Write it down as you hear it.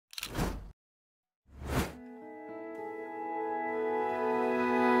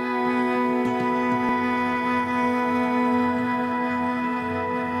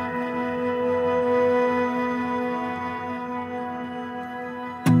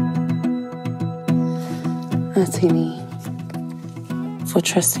Atini, for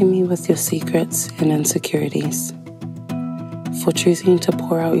trusting me with your secrets and insecurities, for choosing to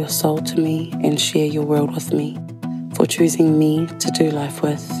pour out your soul to me and share your world with me, for choosing me to do life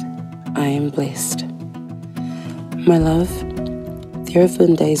with. I am blessed. My love, there have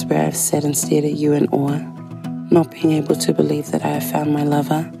been days where I've sat and stared at you in awe, not being able to believe that I have found my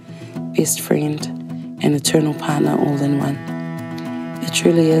lover, best friend, and eternal partner all in one. It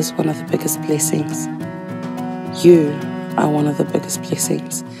truly is one of the biggest blessings. You are one of the biggest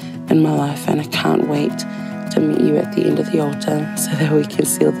blessings in my life, and I can't wait to meet you at the end of the altar so that we can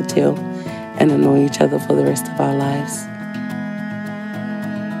seal the deal and annoy each other for the rest of our lives.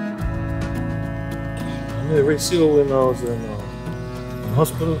 I met Raecil when I was in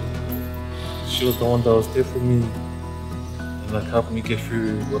hospital. She was the one that was there for me and like helped me get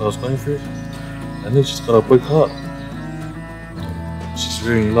through what I was going through. And then she's got a big heart. She's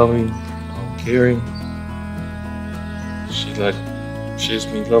very loving, caring. She like shares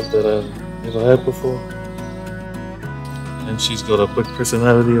me love that I never had before. And she's got a big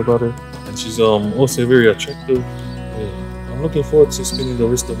personality about her. And she's also very attractive. Yeah. I'm looking forward to spending the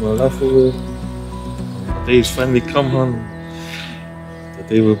rest of my life with her. The day's finally come, hon. The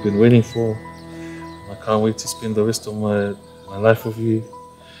day we've been waiting for. I can't wait to spend the rest of my life with you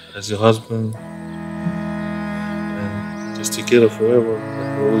as your husband. And just together forever,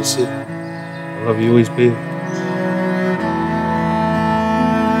 like we always say. I love you always, babe.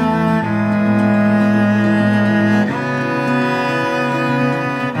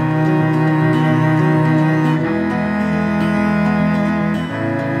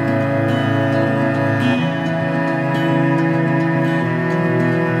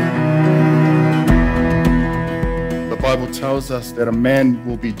 The Bible tells us that a man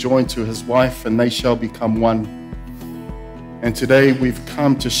will be joined to his wife and they shall become one. And today we've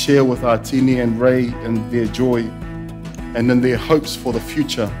come to share with Atini and Ray in their joy and in their hopes for the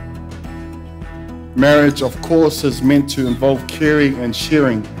future. Marriage, of course, is meant to involve caring and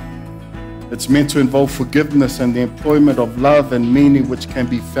sharing. It's meant to involve forgiveness and the employment of love and meaning which can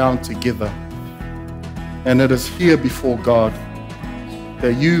be found together. And it is here before God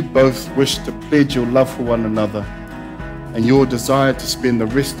that you both wish to pledge your love for one another and your desire to spend the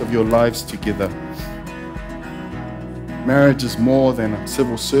rest of your lives together. Marriage is more than a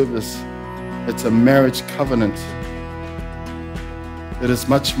civil service. It's a marriage covenant. It is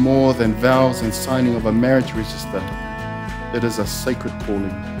much more than vows and signing of a marriage register. It is a sacred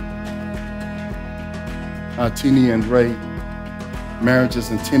calling. Atini and Ray, marriage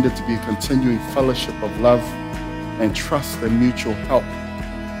is intended to be a continuing fellowship of love and trust and mutual help.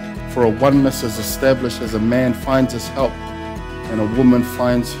 For a oneness is established as a man finds his help and a woman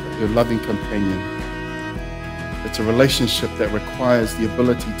finds her loving companion. It's a relationship that requires the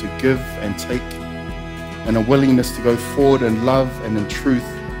ability to give and take and a willingness to go forward in love and in truth,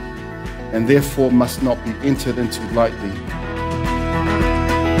 and therefore must not be entered into lightly.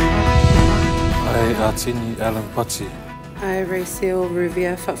 I, Atini Pati, I, Raecil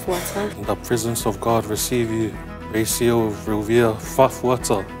Ruvia Fatfuata, in the presence of God, receive you, Raecil Ruvia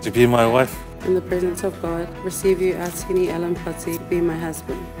Fatfuata, to be my wife. in the presence of God, receive you, Atini Pati, to be my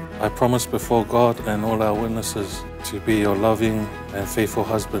husband. I promise before God and all our witnesses to be your loving and faithful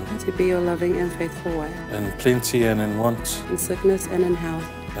husband, To be your loving and faithful wife, in plenty and in want, in sickness and in health,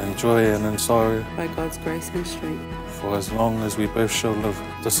 in joy and in sorrow, by God's grace and strength. for as long as we both shall live.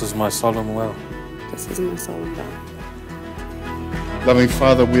 This is my solemn vow. This is my solemn vow. Loving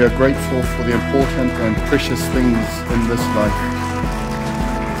Father, we are grateful for the important and precious things in this life.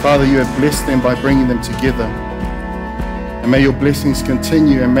 Father, you have blessed them by bringing them together. And may your blessings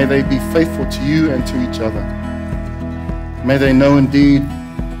continue, and may they be faithful to you and to each other. May they know indeed,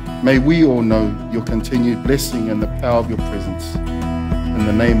 may we all know your continued blessing and the power of your presence. In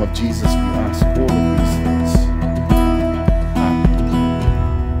the name of Jesus, we ask all of these things. Amen.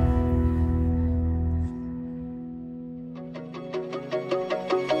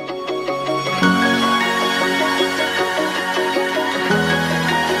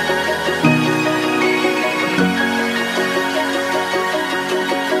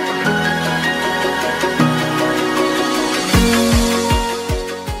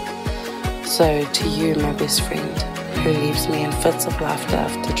 So to you, my best friend, who leaves me in fits of laughter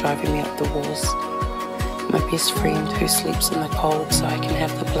after driving me up the walls. My best friend who sleeps in the cold so I can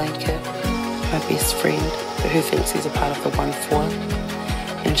have the blanket. My best friend who thinks he's a part of the 1-4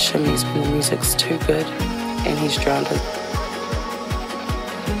 and shimmies when the music's too good and he's drowned in.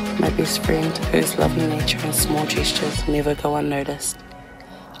 My best friend whose loving nature and small gestures never go unnoticed.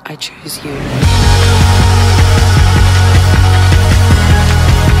 I choose you.